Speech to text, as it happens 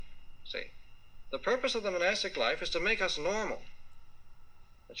See, the purpose of the monastic life is to make us normal.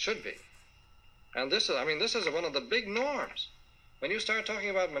 It should be. And this is one of the big norms. When you start talking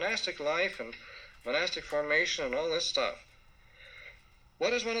about monastic life and monastic formation and all this stuff,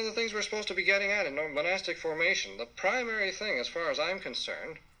 what is one of the things we're supposed to be getting at in monastic formation? The primary thing, as far as I'm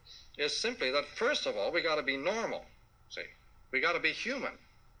concerned, is simply that, first of all, we got to be normal. See, we got to be human.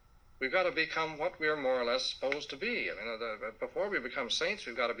 We've got to become what we're more or less supposed to be. Before we become saints,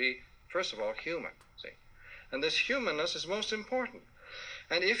 we've got to be, first of all, human. See, and this humanness is most important.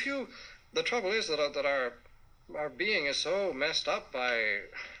 And the trouble is that our being is so messed up by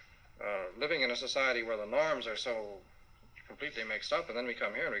living in a society where the norms are so completely mixed up, and then we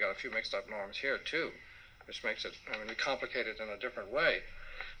come here and we got a few mixed up norms here too, which makes it, we complicate it in a different way.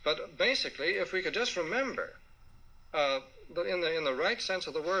 But basically, if we could just remember, in the right sense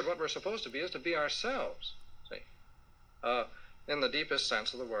of the word, what we're supposed to be is to be ourselves. See, in the deepest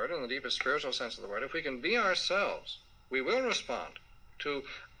sense of the word, in the deepest spiritual sense of the word, if we can be ourselves, we will respond to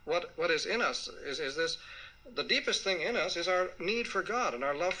what is in us. Is this the deepest thing in us? Is our need for God and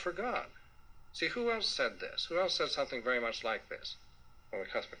our love for God. See, who else said this? Who else said something very much like this? Well,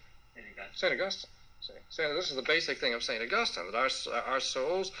 St. Augustine. See, this is the basic thing of St. Augustine, that our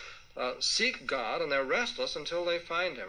souls seek God and they're restless until they find him.